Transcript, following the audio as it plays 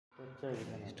Good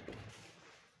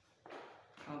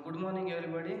morning,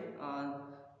 everybody.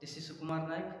 This is Sukumar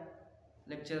Naik,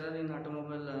 lecturer in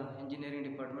Automobile Engineering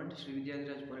Department, Sri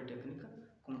Vidyadhiraj Polytechnic,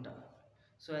 Kumta.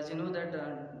 So, as you know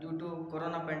that due to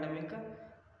Corona pandemic,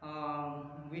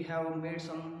 we have made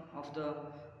some of the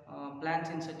plans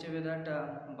in such a way that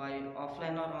by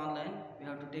offline or online we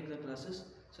have to take the classes.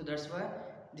 So that's why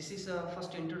this is a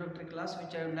first introductory class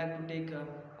which I would like to take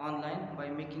online by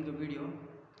making a video.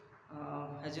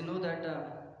 As you know that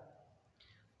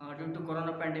due to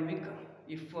Corona pandemic,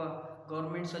 if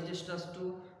government suggests us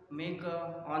to make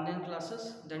online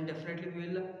classes, then definitely we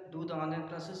will do the online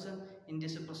classes in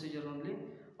this procedure only,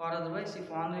 or otherwise if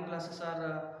online classes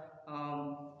are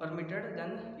permitted,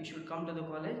 then you should come to the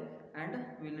college and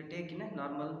we will take in a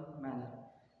normal manner.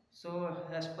 So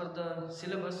as per the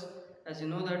syllabus, as you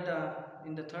know that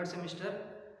in the third semester,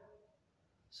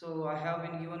 so I have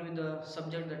been given with the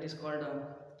subject that is called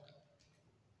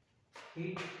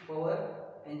heat power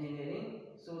engineering.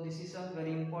 So this is a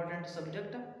very important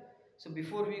subject. So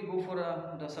before we go for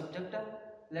the subject,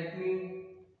 let me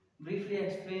briefly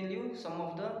explain you some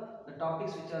of the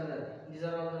topics which are there. These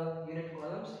are all the unit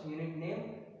columns, unit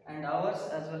name and hours,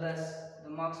 as well as the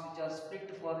marks which are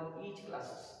split for each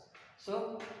classes.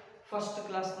 So first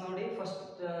class nodi,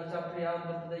 first chapter yav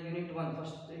bartade, unit 1,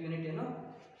 first unit ಏನು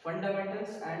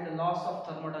fundamentals and laws of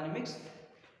thermodynamics.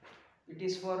 It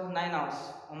is for 9 hours,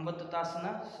 9 ತಾಸಿನ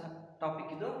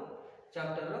topic ಇದು.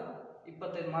 Chapter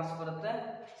 25 marks ಬರುತ್ತೆ.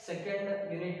 Second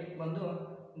unit ಬಂದು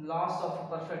loss of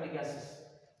perfect gases,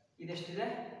 ಇದೆಷ್ಟಿದೆ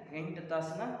 8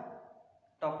 ತಾಸಿನ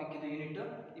topic ಇದು. Unit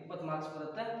 20 marks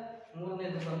ಬರುತ್ತೆ.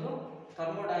 ಮೂರನೇದು ಬಂದು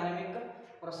thermodynamic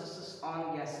processes on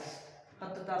gases,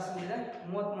 10 ತಾಸಿನಿದೆ,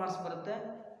 30 marks ಬರುತ್ತೆ.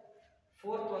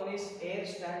 Fourth one is air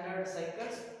standard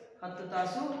cycles, 10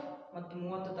 ತಾಸು ಮತ್ತು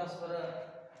 30 ತಾಸು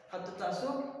 10 ತಾಸು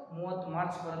 30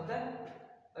 ಮಾರ್ಕ್ಸ್ ಬರುತ್ತೆ.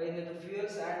 ಐದನೇದು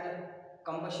ಫ್ಯೂಯಲ್ಸ್ ಆ್ಯಂಡ್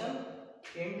ಕಂಬಷನ್,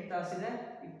 8 ತಾಸಿದೆ,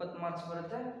 20 ಮಾರ್ಕ್ಸ್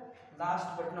ಬರುತ್ತೆ.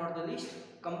 Last but not the least,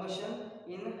 combustion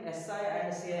in SI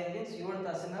and CI engines, 7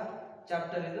 ತಾಸಿನ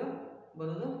chapter ಇದು,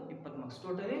 ಬರೋದು 20 ಮಾರ್ಕ್ಸ್.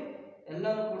 ಟೋಟಲಿ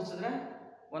ಎಲ್ಲನೂ ಕೂಡಿಸಿದ್ರೆ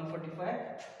 145,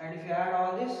 and if you add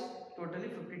all this totally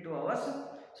 52 hours.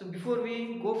 So before we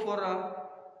go for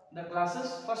the classes,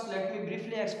 first let me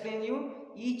briefly explain you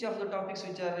each of the topics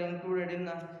which are included in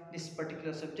this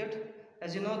particular subject.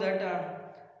 As you know that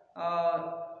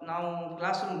ನಾವು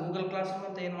class room, Google class room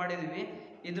ಅಂತ ಏನು ಮಾಡಿದ್ದೀವಿ,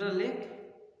 ಇದರಲ್ಲಿ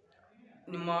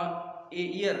ನಿಮ್ಮ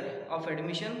year of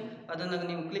admission ಅದನ್ನು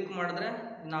ನೀವು click ಮಾಡಿದ್ರೆ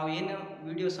ನಾವು ಏನು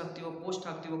ವೀಡಿಯೋಸ್ ಹಾಕ್ತೀವೋ, ಪೋಸ್ಟ್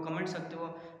ಹಾಕ್ತೀವೋ, ಕಮೆಂಟ್ಸ್ ಹಾಕ್ತೀವೋ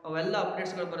ಅವೆಲ್ಲ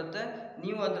ಅಪ್ಡೇಟ್ಸ್ಗಳು ಬರುತ್ತೆ.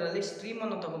 ನೀವು ಅದರಲ್ಲಿ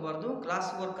ಸ್ಟ್ರೀಮನ್ನು ತೊಗೋಬಾರ್ದು. ಕ್ಲಾಸ್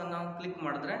ವರ್ಕನ್ನು ಕ್ಲಿಕ್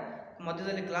ಮಾಡಿದ್ರೆ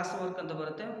ಮಧ್ಯದಲ್ಲಿ ಕ್ಲಾಸ್ ವರ್ಕ್ ಅಂತ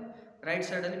ಬರುತ್ತೆ, ರೈಟ್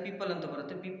ಸೈಡಲ್ಲಿ ಪೀಪಲ್ ಅಂತ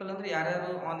ಬರುತ್ತೆ. ಪೀಪಲ್ ಅಂದರೆ ಯಾರ್ಯಾರು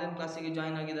ಆನ್ಲೈನ್ ಕ್ಲಾಸಿಗೆ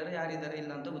ಜಾಯ್ನ್ ಆಗಿದ್ದಾರೆ, ಯಾರಿದ್ದಾರೆ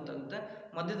ಇಲ್ಲ ಅಂತ ಗೊತ್ತಾಗುತ್ತೆ.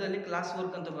 ಮಧ್ಯದಲ್ಲಿ ಕ್ಲಾಸ್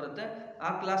ವರ್ಕ್ ಅಂತ ಬರುತ್ತೆ. ಆ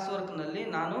ಕ್ಲಾಸ್ ವರ್ಕ್ನಲ್ಲಿ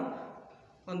ನಾನು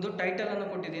ಒಂದು ಟೈಟಲನ್ನು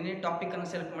ಕೊಟ್ಟಿದ್ದೀನಿ, ಟಾಪಿಕನ್ನು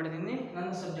ಸೆಲೆಕ್ಟ್ ಮಾಡಿದ್ದೀನಿ. ನನ್ನ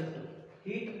ಸಬ್ಜೆಕ್ಟು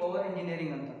ಹೀಟ್ ಪವರ್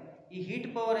ಇಂಜಿನಿಯರಿಂಗ್ ಅಂತ. ಈ ಹೀಟ್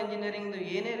ಪವರ್ ಇಂಜಿನಿಯರಿಂಗ್ದು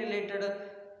ಏನೇ ರಿಲೇಟೆಡ್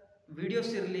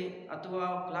ವಿಡಿಯೋಸ್ ಇರಲಿ ಅಥವಾ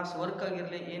ಕ್ಲಾಸ್ ವರ್ಕ್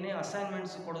ಆಗಿರಲಿ, ಏನೇ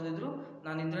ಅಸೈನ್ಮೆಂಟ್ಸ್ ಕೊಡೋದಿದ್ರು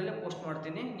ನಾನು ಇದರಲ್ಲೇ ಪೋಸ್ಟ್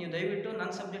ಮಾಡ್ತೀನಿ. ನೀವು ದಯವಿಟ್ಟು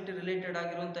ನನ್ನ ಸಬ್ಜೆಕ್ಟ್ ರಿಲೇಟೆಡ್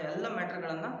ಆಗಿರುವಂಥ ಎಲ್ಲ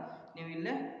ಮ್ಯಾಟ್ರ್ಗಳನ್ನು ನೀವು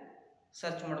ಇಲ್ಲೇ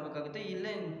ಸರ್ಚ್ ಮಾಡಬೇಕಾಗುತ್ತೆ,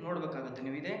 ಇಲ್ಲೇ ನೋಡಬೇಕಾಗುತ್ತೆ.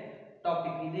 ನೀವು ಇದೇ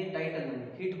ಟಾಪಿಕ್, ಇದೇ ಟೈಟಲಲ್ಲಿ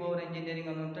ಹೀಟ್ ಪವರ್ ಇಂಜಿನಿಯರಿಂಗ್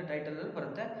ಅನ್ನುವಂಥ ಟೈಟಲಲ್ಲಿ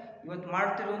ಬರುತ್ತೆ. ಇವತ್ತು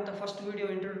ಮಾಡ್ತಿರುವಂಥ ಫಸ್ಟ್ ವಿಡಿಯೋ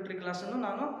ಇಂಟ್ರೊಡಕ್ಟರಿ ಕ್ಲಾಸನ್ನು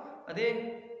ನಾನು ಅದೇ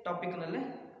ಟಾಪಿಕ್ನಲ್ಲೇ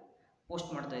ಪೋಸ್ಟ್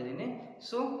ಮಾಡ್ತಾ ಇದ್ದೀನಿ.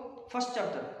 ಸೊ ಫಸ್ಟ್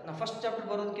ಚಾಪ್ಟರ್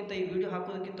ಬರೋದಕ್ಕಿಂತ, ಈ ವಿಡಿಯೋ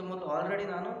ಹಾಕೋದಕ್ಕಿಂತ ಮೊದಲು ಆಲ್ರೆಡಿ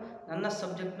ನಾನು ನನ್ನ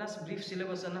ಸಬ್ಜೆಕ್ಟ್ನ ಬ್ರೀಫ್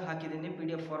ಸಿಲೆಬಸನ್ನು ಹಾಕಿದ್ದೀನಿ,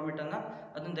 PDF ಫಾರ್ಮೆಟನ್ನು.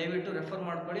 ಅದನ್ನು ದಯವಿಟ್ಟು ರೆಫರ್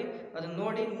ಮಾಡ್ಕೊಳ್ಳಿ. ಅದನ್ನು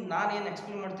ನೋಡಿ ನಾನೇನು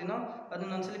ಎಕ್ಸ್ಪ್ಲೇನ್ ಮಾಡ್ತೀನೋ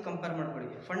ಅದನ್ನು ಒಂದ್ಸಲಿ ಕಂಪೇರ್ ಮಾಡ್ಕೊಳ್ಳಿ.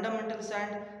 Fundamentals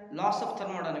and loss of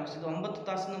thermodynamics, ಇದು 9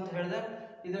 ತಾಸು ಅಂತ ಹೇಳಿದೆ.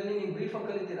 ಇದರಲ್ಲಿ ನೀವು ಬ್ರೀಫಾಗಿ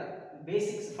ಕಲಿತೀರಾ.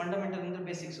 ಬೇಸಿಕ್ಸ್, ಫಂಡಮೆಂಟಲ್ ಅಂದರೆ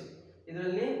ಬೇಸಿಕ್ಸು.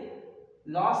 ಇದರಲ್ಲಿ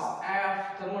ಲಾಸ್ ಆಫ್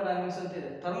ಥರ್ಮೋಡೈನಮಿಕ್ಸ್ ಅಂತ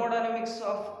ಇದೆ. ಥರ್ಮೋಡೈನಮಿಕ್ಸ್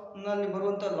ಆಫ್ ನಲ್ಲಿ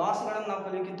ಬರುವಂಥ ಲಾಸ್ಗಳನ್ನು ನಾವು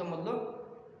ಕಲಿಯೋಕ್ಕಿಂತ ಮೊದಲು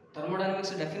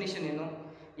ಥರ್ಮೋಡೈನಮಿಕ್ಸ್ ಡೆಫಿನಿಷನ್ ಏನು,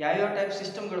 ಯಾವ್ಯಾವ ಟೈಪ್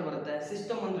ಸಿಸ್ಟಮ್ಗಳು ಬರುತ್ತೆ,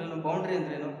 ಸಿಸ್ಟಮ್ ಅಂದ್ರೇನು, ಬೌಂಡ್ರಿ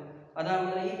ಅಂದ್ರೇನು,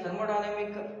 ಅದಾದಮೇಲೆ ಈ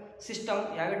ಥರ್ಮೋಡೈನಮಿಕ್ ಸಿಸ್ಟಮ್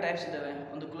ಯಾವ್ಯಾವ ಟೈಪ್ಸ್ ಇದ್ದಾವೆ,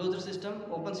 ಒಂದು closed system,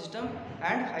 open system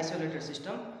and isolated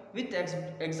system with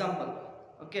example.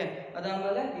 Okay,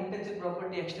 ಅದಾದಮೇಲೆ ಇಂಟೆನ್ಸಿವ್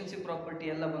ಪ್ರಾಪರ್ಟಿ, ಎಕ್ಸ್ಟೆನ್ಸಿವ್ ಪ್ರಾಪರ್ಟಿ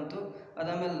ಎಲ್ಲ ಬಂತು.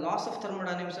 ಅದಾದಮೇಲೆ ಲಾಸ್ ಆಫ್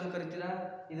ಥರ್ಮೋಡೈನಮಿಕ್ಸ್ ಅಂತ ಕರಿತೀರಾ.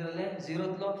 ಇದರಲ್ಲೇ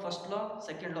 0th law, first law,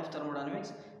 second law of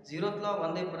thermodynamics. 0th ಲಾ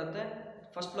ಒಂದೇ ಬರುತ್ತೆ,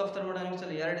 ಫಸ್ಟ್ ಲಾ ಆಫ್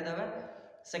ಥರ್ಮೋಡೈನಮಿಕ್ಸಲ್ಲಿ 2 ಇದ್ದಾವೆ,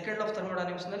 ಸೆಕೆಂಡ್ ಲಾ ಆಫ್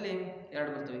ಥರ್ಮೋಡೈನಮಿಕ್ಸ್ನಲ್ಲಿ 2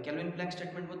 ಬರ್ತವೆ. ಕೆಲ್ವಿನ್ ಪ್ಲ್ಯಾಂಕ್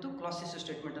ಸ್ಟೇಟ್ಮೆಂಟ್ ಮತ್ತು ಕ್ಲಾಸಿಯಸ್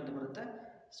ಸ್ಟೇಟ್ಮೆಂಟ್ ಅಂತ ಬರುತ್ತೆ.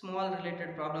 ಸ್ಮಾಲ್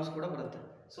ರಿಲೇಟೆಡ್ ಪ್ರಾಬ್ಲಮ್ಸ್ ಕೂಡ ಬರುತ್ತೆ.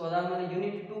 ಸೊ ಅದಾದಮೇಲೆ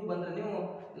ಯೂನಿಟ್ 2 ಬಂದರೆ ನೀವು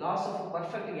ಲಾಸ್ ಆಫ್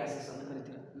ಪರ್ಫೆಕ್ಟ್ ಗ್ಯಾಸಸ್ ಅಂತ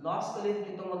ಕರಿತೀರ. ಲಾಸ್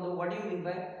ಕಲಿಯೋದಕ್ಕಿಂತ ಮೊದಲು what you mean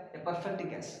by A perfect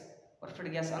gas,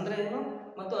 perfect gas ಅಂದರೆ ಏನು,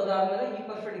 ಮತ್ತು ಅದಾದಮೇಲೆ ಈ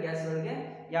ಪರ್ಫೆಕ್ಟ್ ಗ್ಯಾಸ್ಗಳಿಗೆ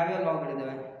ಯಾವ್ಯಾವ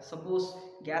ಲಾಗಳಿದ್ದಾವೆ. ಸಪೋಸ್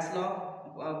ಗ್ಯಾಸ್ ಲಾ,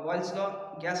 ಬಾಯ್ಲ್ಸ್ ಲಾ,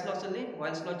 ಗ್ಯಾಸ್ ಲಾಸಲ್ಲಿ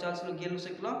ಬಾಯ್ಲ್ಸ್ ಲಾ, ಚಾರ್ಲ್ಸ್ ಲಾ,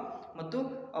 ಗೆಲುಸಿಕ್ ಲಾ ಮತ್ತು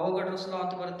ಅವೋಗಾಡ್ರೋಸ್ ಲಾ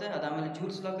ಅಂತ ಬರುತ್ತೆ. ಅದಾದಮೇಲೆ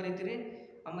ಜೂಲ್ಸ್ ಲಾ ಕರಿತೀರಿ.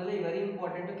 ಆಮೇಲೆ very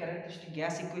important characteristic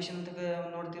gas equation ಅಂತ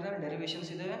ನೋಡ್ತೀರಾ, ಡೆರಿವೇಷನ್ಸ್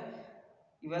ಇದ್ದಾವೆ.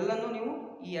 ಇವೆಲ್ಲನೂ ನೀವು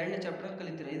ಈ 2ನೇ ಚಾಪ್ಟರ್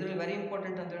ಕಲಿತೀರ. ಇದರಲ್ಲಿ ವೆರಿ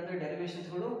ಇಂಪಾರ್ಟೆಂಟ್ ಅಂತ ಹೇಳಿದ್ರೆ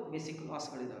ಡೆರಿವೇಷನ್ಸ್ಗಳು, ಬೇಸಿಕ್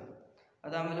ಲಾಸ್ಗಳಿದ್ದಾವೆ.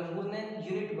 ಅದಾದಮೇಲೆ 3ನೇ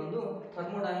ಯೂನಿಟ್ ಬಂದು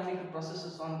ಥರ್ಮೋಡೈನಾಮಿಕ್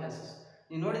ಪ್ರೊಸೆಸಸ್ ಆನ್ ಗ್ಯಾಸಸ್.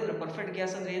 ನೀವು ನೋಡಿದ್ರೆ ಪರ್ಫೆಕ್ಟ್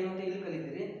ಗ್ಯಾಸ್ ಅಂದರೆ ಏನು ಅಂತ ಇಲ್ಲಿ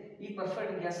ಕಲಿತೀರಿ. ಈ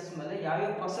ಪರ್ಫೆಕ್ಟ್ ಗ್ಯಾಸಸ್ ಮೇಲೆ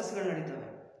ಯಾವ್ಯಾವ ಪ್ರೊಸೆಸ್ಗಳು ನಡೀತವೆ.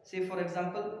 Say for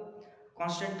example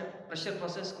constant pressure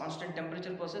process, constant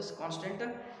temperature process, constant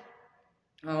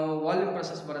volume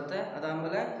process ಬರುತ್ತೆ.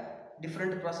 ಅದಾದಮೇಲೆ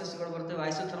ಡಿಫ್ರೆಂಟ್ ಪ್ರೊಸೆಸ್ಗಳು ಬರ್ತವೆ.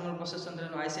 ಐಸೋಥರ್ಮಲ್ ಪ್ರೊಸೆಸ್ ಅಂದ್ರೆ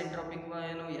ಏನು, ಐಸೆಂಟ್ರಾಪಿಕ್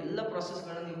ಏನು, ಎಲ್ಲ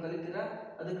ಪ್ರೊಸೆಸ್ಗಳನ್ನು ನೀವು ಕಲಿತೀರಾ.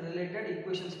 ಅದಕ್ಕೆ ರಿಲೇಟೆಡ್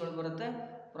ಇಕ್ವೇಷನ್ಸ್ಗಳು ಬರುತ್ತೆ,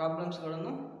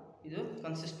 ಪ್ರಾಬ್ಲಮ್ಸ್ಗಳನ್ನು ಇದು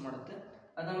ಕನ್ಸಿಸ್ಟ್ ಮಾಡುತ್ತೆ.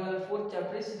 ಅದಾದಮೇಲೆ 4th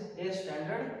chapter is air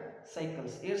standard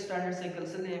cycles. Air standard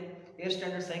ಸೈಕಲ್ಸಲ್ಲಿ air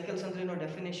standard cycles ಅಂದ್ರೆ ಏನು,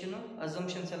 ಡೆಫಿನೇಷನು,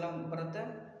 ಅಸಂಪ್ಷನ್ಸ್ ಎಲ್ಲ ಬರುತ್ತೆ.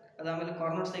 ಅದಾದಮೇಲೆ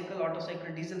corner cycle, auto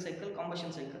cycle, diesel cycle,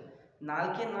 ಕಾಂಬಷನ್ cycle,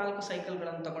 4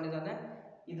 ಸೈಕಲ್ಗಳನ್ನು ತಗೊಂಡಿದ್ದಾನೆ.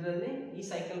 ಇದರಲ್ಲಿ ಈ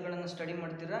ಸೈಕಲ್ಗಳನ್ನು ಸ್ಟಡಿ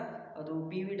ಮಾಡ್ತೀರಾ. ಅದು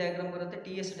PV ಡಯಾಗ್ರಾಮ್ ಬರುತ್ತೆ,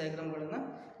 TS ಡಯಾಗ್ರಾಮ್ಗಳನ್ನು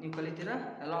ನೀವು ಕಲಿತೀರಾ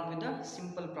along with the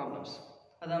simple problems.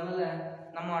 ಅದಾದಮೇಲೆ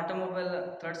ನಮ್ಮ automobile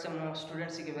 3rd sem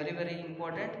ಸ್ಟೂಡೆಂಟ್ಸಿಗೆ very very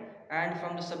important. And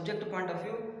from the subject point of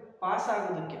view pass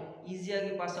ಆಗೋದಕ್ಕೆ,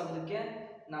 ಈಸಿಯಾಗಿ ಪಾಸ್ ಆಗೋದಕ್ಕೆ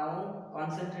ನಾವು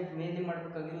ಕಾನ್ಸಂಟ್ರೇಟ್ ಮೇನ್ಲಿ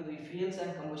ಮಾಡಬೇಕಾಗಿರೋದು ಈ fuels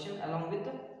and combustion along with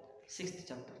 6th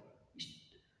chapter.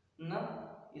 ಇಷ್ಟನ್ನ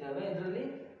ಇದ್ದಾವೆ. ಇದರಲ್ಲಿ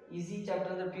ಈಸಿ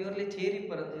ಚಾಪ್ಟರ್ ಅಂದರೆ ಪ್ಯೂರ್ಲಿ ಥಿಯರಿ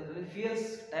ಬರುತ್ತೆ. ಇದರಲ್ಲಿ ಫ್ಯೂಯಲ್ಸ್,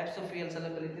 ಟೈಪ್ಸ್ ಆಫ್ ಫ್ಯೂಯಲ್ಸ್ ಎಲ್ಲ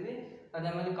ಕಲಿತೀವಿ.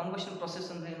 ಅದಾದಮೇಲೆ ಕಂಬಷನ್ ಪ್ರೊಸೆಸ್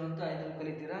ಅಂದರೆ ಏನು ಅಂತ ಇದರಲ್ಲಿ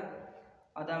ಕಲಿತೀರಾ.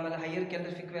 ಅದಾದಮೇಲೆ higher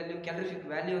calorific value, calorific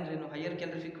value ಅಂದ್ರೆ ಏನು, higher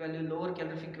calorific value, lower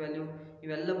calorific value,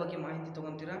 ಇವೆಲ್ಲ ಬಗ್ಗೆ ಮಾಹಿತಿ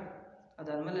ತೊಗೊತೀರಾ.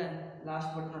 ಅದಾದಮೇಲೆ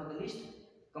last but not the least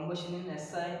combustion in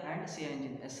SI and CI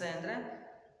engine. SI ಅಂದರೆ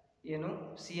ಏನು,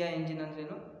 CI ಇಂಜಿನ್ ಅಂದ್ರೆ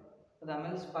ಏನು,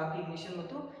 ಅದಾದಮೇಲೆ ಸ್ಪಾರ್ಕ್ ಇಗ್ನಿಷನ್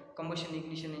ಮತ್ತು ಕಂಬಷನ್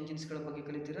ಇಗ್ನಿಷನ್ ಇಂಜಿನ್ಸ್ಗಳ ಬಗ್ಗೆ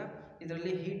ಕಲಿತೀರಾ.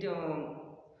 ಇದರಲ್ಲಿ ಹೀಟ್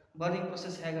ಬರ್ನಿಂಗ್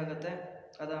ಪ್ರೊಸೆಸ್ ಹೇಗಾಗುತ್ತೆ,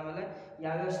 ಅದಾದಮೇಲೆ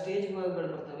ಯಾವ್ಯಾವ ಸ್ಟೇಜ್ಗಳು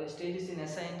ಬರ್ತವೆ, ಸ್ಟೇಜಸ್ ಇನ್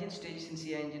SI ಇಂಜಿನ್, ಸ್ಟೇಜಸ್ ಇನ್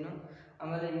CI ಇಂಜಿನು,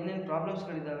 ಆಮೇಲೆ ಏನೇನು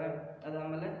ಪ್ರಾಬ್ಲಮ್ಸ್ಗಳಿದ್ದಾವೆ.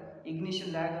 ಅದಾದಮೇಲೆ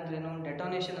ಇಗ್ನಿಷನ್ ಲ್ಯಾಗ್ ಅಂದ್ರೇನು,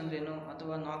 ಡೆಟೋನೇಷನ್ ಅಂದ್ರೇನು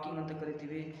ಅಥವಾ ನಾಕಿಂಗ್ ಅಂತ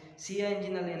ಕರಿತೀವಿ. CI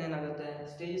ಇಂಜಿನಲ್ಲಿ ಏನೇನಾಗುತ್ತೆ,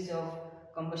 stages of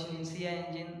combustion in CI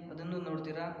engine ಅದನ್ನು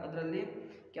ನೋಡ್ತೀರಾ. ಅದರಲ್ಲಿ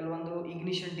ಕೆಲವೊಂದು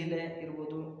ಇಗ್ನಿಷನ್ ಡಿಲೇ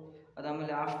ಇರ್ಬೋದು.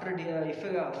 ಅದಾದಮೇಲೆ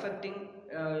after affecting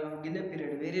delay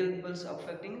period, variables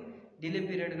affecting delay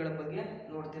ಪೀರಿಯಡ್ಗಳ ಬಗ್ಗೆ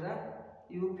ನೋಡ್ತೀರಾ.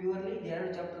 ಇವು ಪ್ಯೂರ್ಲಿ 2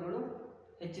 ಚಾಪ್ಟರ್ಗಳು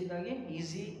ಹೆಚ್ಚಿದ್ದಾಗಿ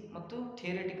ಈಸಿ ಮತ್ತು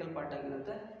ಥಿಯರಿಟಿಕಲ್ ಪಾರ್ಟ್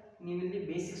ಆಗಿರುತ್ತೆ. ನೀವಿಲ್ಲಿ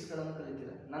ಬೇಸಿಕ್ಸ್ಗಳನ್ನು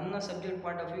ಕಲಿತೀರ. ನನ್ನ ಸಬ್ಜೆಕ್ಟ್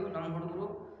ಪಾಯಿಂಟ್ ಆಫ್ ವ್ಯೂ ನಮ್ಮ ಹುಡುಗರು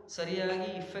ಸರಿಯಾಗಿ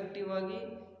ಇಫೆಕ್ಟಿವ್ ಆಗಿ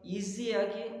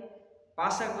ಈಸಿಯಾಗಿ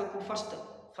ಪಾಸ್ ಆಗಬೇಕು.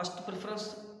 ಫಸ್ಟ್ ಪ್ರಿಫರೆನ್ಸ್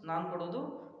ನಾನು ಕೊಡೋದು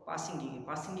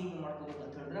ಪಾಸಿಂಗಿಗೆ ಮಾಡ್ಕೋಬೇಕು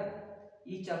ಅಂತ ಹೇಳಿದ್ರೆ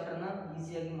ಈ ಚಾಪ್ಟರ್ನ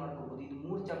ಈಸಿಯಾಗಿ ಮಾಡ್ಕೋಬೋದು. ಇದು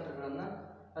 3 ಚಾಪ್ಟರ್ಗಳನ್ನು,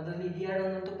 ಅದರಲ್ಲಿ ಇದು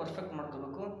 2 ಪರ್ಫೆಕ್ಟ್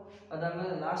ಮಾಡ್ಕೋಬೇಕು.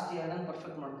 ಅದಾದಮೇಲೆ ಲಾಸ್ಟ್ 2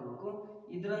 ಪರ್ಫೆಕ್ಟ್ ಮಾಡ್ಕೋಬೇಕು.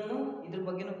 ಇದ್ರ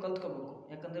ಬಗ್ಗೆನೂ ಕಲ್ತ್ಕೋಬೇಕು.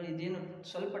 ಯಾಕಂದರೆ ಇದೇನು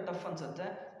ಸ್ವಲ್ಪ ಟಫ್ ಅನ್ಸುತ್ತೆ.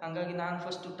 ಹಾಗಾಗಿ ನಾನು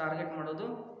ಫಸ್ಟು ಟಾರ್ಗೆಟ್ ಮಾಡೋದು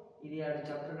ಇದು 2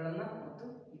 ಚಾಪ್ಟರ್ಗಳನ್ನು ಮತ್ತು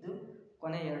ಇದು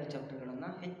ಕೊನೆ 2 ಚಾಪ್ಟರ್ಗಳನ್ನು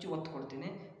ಹೆಚ್ಚು ಒತ್ತು ಕೊಡ್ತೀನಿ.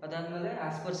 ಅದಾದಮೇಲೆ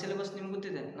ಆ್ಯಸ್ ಪರ್ ಸಿಲೆಬಸ್ ನಿಮ್ಗೆ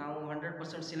ಗೊತ್ತಿದೆ, ನಾವು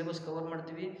 100% ಸಿಲೆಬಸ್ ಕವರ್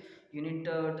ಮಾಡ್ತೀವಿ. ಯೂನಿಟ್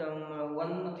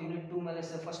 1 ಮತ್ತು ಯೂನಿಟ್ 2 ಮೇಲೆ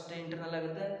ಫಸ್ಟ್ ಇಂಟರ್ನಲ್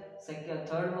ಆಗುತ್ತೆ,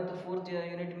 3rd ಮತ್ತು 4th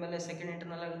ಯೂನಿಟ್ ಮೇಲೆ ಸೆಕೆಂಡ್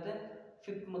ಇಂಟರ್ನಲ್ ಆಗುತ್ತೆ,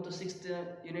 5th ಮತ್ತು 6th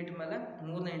ಯೂನಿಟ್ ಮೇಲೆ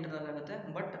 3ನೇ ಇಂಟರ್ನಲ್ ಆಗುತ್ತೆ.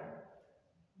 ಬಟ್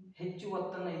ಹೆಚ್ಚು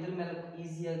ಒತ್ತನ್ನು ಇದ್ರ ಮೇಲೆ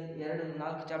ಈಸಿಯಾಗಿ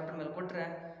 4 ಚಾಪ್ಟರ್ ಮೇಲೆ ಕೊಟ್ಟರೆ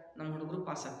ನಮ್ಮ ಹುಡುಗರು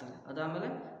ಪಾಸ್ ಆಗ್ತಾರೆ. ಅದಾದಮೇಲೆ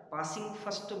ಪಾಸಿಂಗ್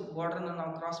ಫಸ್ಟ್ ಬಾರ್ಡ್ರನ್ನ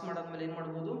ನಾವು ಕ್ರಾಸ್ ಮಾಡಾದ್ಮೇಲೆ ಏನು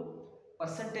ಮಾಡ್ಬೋದು,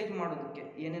 ಪರ್ಸೆಂಟೇಜ್ ಮಾಡೋದಕ್ಕೆ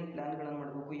ಏನೇನು ಪ್ಲ್ಯಾನ್ಗಳನ್ನು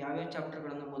ಮಾಡಬೇಕು, ಯಾವ್ಯಾವ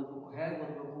ಚಾಪ್ಟರ್ಗಳನ್ನು ಓದಬೇಕು, ಹೇಗೆ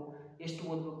ಓದಬೇಕು, ಎಷ್ಟು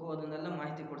ಓದಬೇಕು, ಅದನ್ನೆಲ್ಲ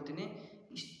ಮಾಹಿತಿ ಕೊಡ್ತೀನಿ.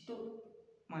 ಇಷ್ಟು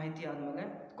ಮಾಹಿತಿ ಆದಮೇಲೆ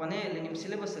ಕೊನೆಯಲ್ಲಿ ನಿಮ್ಮ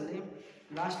ಸಿಲೆಬಸ್ಸಲ್ಲಿ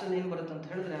ಲಾಸ್ಟಲ್ಲಿ ಏನು ಬರುತ್ತೆ ಅಂತ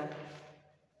ಹೇಳಿದ್ರೆ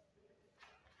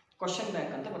ಕ್ವಶನ್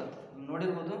ಬ್ಯಾಂಕ್ ಅಂತ ಬರುತ್ತೆ. ನೀವು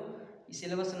ನೋಡಿರ್ಬೋದು, ಈ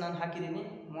ಸಿಲೆಬಸ್ ನಾನು ಹಾಕಿದ್ದೀನಿ.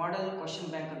 ಮಾಡೆಲ್ ಕ್ವಶನ್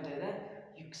ಬ್ಯಾಂಕ್ ಅಂತ ಇದೆ.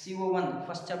 CO1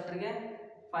 ಫಸ್ಟ್ ಚಾಪ್ಟರ್ಗೆ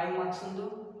 5 ಮಾರ್ಕ್ಸ್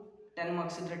 10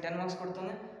 ಮಾರ್ಕ್ಸ್ ಇದ್ದರೆ 10 ಮಾರ್ಕ್ಸ್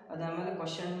ಕೊಡ್ತಾನೆ. ಅದಾದಮೇಲೆ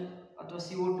ಕ್ವಶನ್ ಅಥವಾ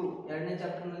CO2 2ನೇ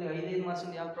ಚಾಪ್ಟರ್ನಲ್ಲಿ 5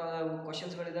 ಮಾರ್ಕ್ಸಿಂದ ಯಾವ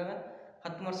ಕ್ವಶನ್ಸ್ಗಳಿದ್ದಾವೆ,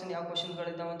 10 ಮಾರ್ಕ್ಸಿಂದ ಯಾವ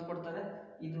ಕ್ವಶನ್ಗಳಿದ್ದಾವೆ ಅಂತ ಕೊಡ್ತಾರೆ.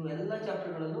 ಇದು ಎಲ್ಲ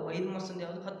ಚಾಪ್ಟರ್ಗಳಲ್ಲೂ 5 ಮಾರ್ಕ್ಸಿಂದ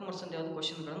ಯಾವುದು, 10 ಮಾರ್ಕ್ಸಿಂದ ಯಾವುದು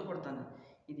ಕ್ವಶನ್ಗಳನ್ನು ಕೊಡ್ತಾನೆ.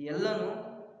 ಇದು ಎಲ್ಲನೂ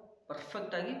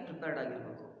ಪರ್ಫೆಕ್ಟಾಗಿ ಪ್ರಿಪೇರ್ಡ್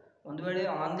ಆಗಿರಬೇಕು. ಒಂದು ವೇಳೆ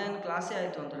ಆನ್ಲೈನ್ ಕ್ಲಾಸೇ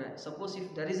ಆಯಿತು ಅಂದರೆ, suppose if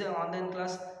there is A online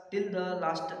class till the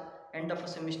last end of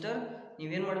a semester,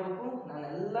 ನೀವೇನು ಮಾಡಬೇಕು,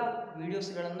 ನಾನೆಲ್ಲ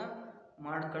ವೀಡಿಯೋಸ್ಗಳನ್ನು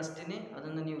ಮಾಡಿ ಕಳಿಸ್ತೀನಿ.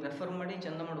 ಅದನ್ನು ನೀವು ರೆಫರ್ ಮಾಡಿ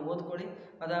ಚೆಂದ ಮಾಡಿ ಓದ್ಕೊಳ್ಳಿ.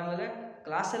 ಅದಾದಮೇಲೆ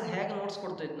ಕ್ಲಾಸಲ್ಲಿ ಹೇಗೆ ನೋಟ್ಸ್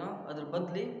ಕೊಡ್ತಾಯಿದ್ನೋ ಅದ್ರ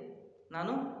ಬದಲಿ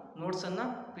ನಾನು ನೋಟ್ಸನ್ನು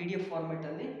PDF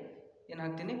ಫಾರ್ಮೆಟಲ್ಲಿ ಏನು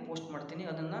ಹಾಕ್ತೀನಿ, ಪೋಸ್ಟ್ ಮಾಡ್ತೀನಿ.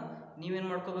 ಅದನ್ನು ನೀವೇನು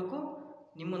ಮಾಡ್ಕೋಬೇಕು,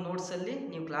 ನಿಮ್ಮ ನೋಟ್ಸಲ್ಲಿ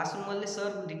ನೀವು ಕ್ಲಾಸ್ ರೂಮಲ್ಲಿ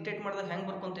ಸರ್ ಡಿಕ್ಟೇಟ್ ಮಾಡಿದಾಗ ಹೆಂಗೆ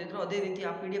ಬರ್ಕೊತಿದ್ರು ಅದೇ ರೀತಿ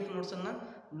ಆ PDF ನೋಟ್ಸನ್ನು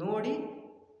ನೋಡಿ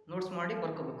ನೋಟ್ಸ್ ಮಾಡಿ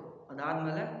ಬರ್ಕೋಬೇಕು.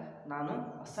 ಅದಾದಮೇಲೆ ನಾನು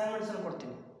ಅಸೈನ್ಮೆಂಟ್ಸನ್ನು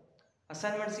ಕೊಡ್ತೀನಿ.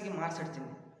 ಅಸೈನ್ಮೆಂಟ್ಸಿಗೆ ಮಾರ್ಕ್ಸ್ ಇಡ್ತೀನಿ.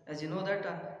 As you know that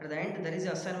at the end there is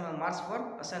marks for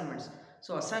assignments.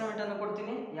 So ಅಸೈನ್ಮೆಂಟನ್ನು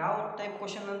ಕೊಡ್ತೀನಿ. ಯಾವ ಟೈಪ್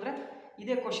ಕ್ವಶನ್ ಅಂದರೆ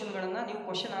ಇದೇ ಕ್ವಶನ್ಗಳನ್ನು ನೀವು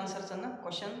ಕ್ವಶನ್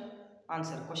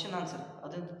ಆನ್ಸರ್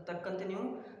ಅದಕ್ಕೆ ತಕ್ಕಂತೆ ನೀವು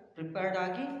ಪ್ರಿಪೇರ್ಡ್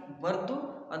ಆಗಿ ಬರೆದು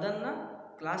ಅದನ್ನು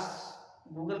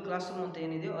ಗೂಗಲ್ ಕ್ಲಾಸ್ ರೂಮ್ ಅಂತ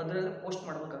ಏನಿದೆಯೋ ಅದರಲ್ಲಿ ಪೋಸ್ಟ್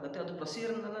ಮಾಡಬೇಕಾಗತ್ತೆ. ಅದು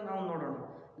ಪ್ರೊಸೀಜರ್ನೆಲ್ಲ ನಾವು ನೋಡೋಣ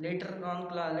litre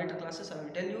classes. I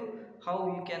will tell you how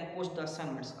you can post the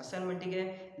assignments. ಅಸೈನ್ಮೆಂಟಿಗೆ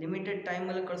limited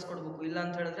ಟೈಮಲ್ಲಿ ಕಳಿಸ್ಕೊಡ್ಬೇಕು. ಇಲ್ಲ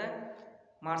ಅಂತ ಹೇಳಿದ್ರೆ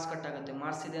ಮಾರ್ಕ್ಸ್ ಕಟ್ ಆಗುತ್ತೆ.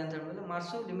 ಮಾರ್ಕ್ಸ್ ಇದೆ ಅಂತ ಹೇಳಿದ್ರೆ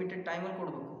ಮಾರ್ಕ್ಸು ಲಿಮಿಟೆಡ್ ಟೈಮಲ್ಲಿ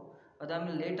ಕೊಡಬೇಕು.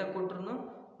 ಅದಾದಮೇಲೆ ಲೇಟಾಗಿ ಕೊಟ್ಟರು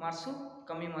ಮಾರ್ಕ್ಸು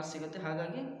ಕಮ್ಮಿ ಮಾರ್ಕ್ಸ್ ಸಿಗುತ್ತೆ.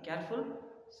 ಹಾಗಾಗಿ ಕೇರ್ಫುಲ್.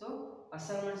 ಸೊ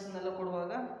ಅಸೈನ್ಮೆಂಟ್ಸ್ನೆಲ್ಲ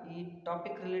ಕೊಡುವಾಗ ಈ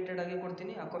ಟಾಪಿಕ್ ರಿಲೇಟೆಡ್ ಆಗಿ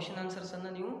ಕೊಡ್ತೀನಿ. ಆ ಕ್ವಶನ್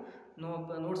ಆನ್ಸರ್ಸನ್ನು ನೀವು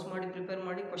ನೋಟ್ಸ್ ಮಾಡಿ ಪ್ರಿಪೇರ್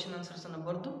ಮಾಡಿ ಕ್ವಶನ್ ಆನ್ಸರ್ಸನ್ನು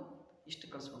ಬರೆದು ಇಷ್ಟು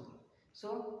ಕಳಿಸ್ಬೇಕು. So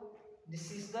this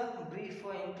is the brief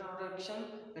introduction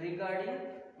regarding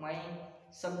my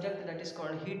subject that is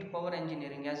called heat power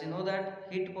engineering. As you know that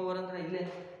heat power ಅಂದರೆ ಇಲ್ಲೇ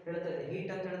ಹೇಳ್ತಾರೆ,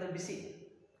 ಹೀಟ್ ಅಂತ ಹೇಳಿದ್ರೆ ಬಿಸಿ.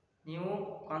 ನೀವು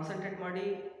ಕಾನ್ಸಂಟ್ರೇಟ್ ಮಾಡಿ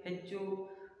ಹೆಚ್ಚು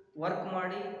ವರ್ಕ್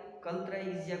ಮಾಡಿ ಕಲ್ತ್ರೆ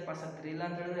ಈಸಿಯಾಗಿ ಪಾಸ್ ಆಗ್ತೀರಿ. ಇಲ್ಲ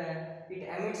ಅಂತ ಹೇಳಿದ್ರೆ ಇಟ್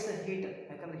ಎಮಿಟ್ಸ್ ಹೀಟ್,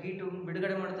 ಯಾಕಂದರೆ ಹೀಟು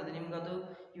ಬಿಡುಗಡೆ ಮಾಡ್ತದೆ ನಿಮ್ಗೆ. ಅದು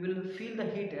you will feel the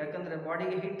heat, ಯಾಕಂದರೆ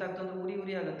ಬಾಡಿಗೆ ಹೀಟ್ ಆಗ್ತಂದ್ರೆ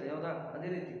ಉರಿ ಆಗುತ್ತೆ. ಯಾವುದಾ ಅದೇ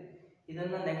ರೀತಿ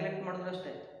ಇದನ್ನು ನೆಗ್ಲೆಕ್ಟ್ ಮಾಡಿದ್ರೆ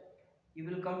ಅಷ್ಟೇ you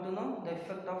will come to know the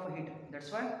effect of heat.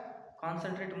 That's why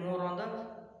concentrate more on the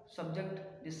subject,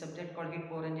 this subject called heat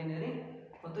power engineering.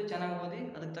 ಮತ್ತು ಚೆನ್ನಾಗಿ ಓದಿ,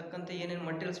 ಅದಕ್ಕೆ ತಕ್ಕಂತೆ ಏನೇನು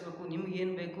ಮಟೀರಿಯಲ್ಸ್ ಬೇಕು, ನಿಮ್ಗೆ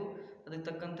ಏನು ಬೇಕು ಅದಕ್ಕೆ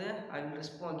ತಕ್ಕಂತೆ I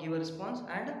will give a response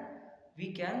and we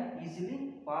can easily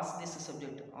pass this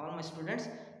subject. All my students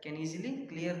can easily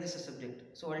clear this subject.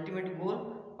 So ultimate goal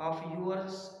of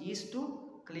yours is to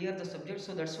clear the subject.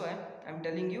 So that's why I am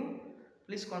telling you,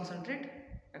 please concentrate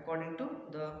according to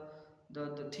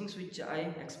the things which I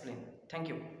explain. Thank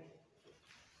you.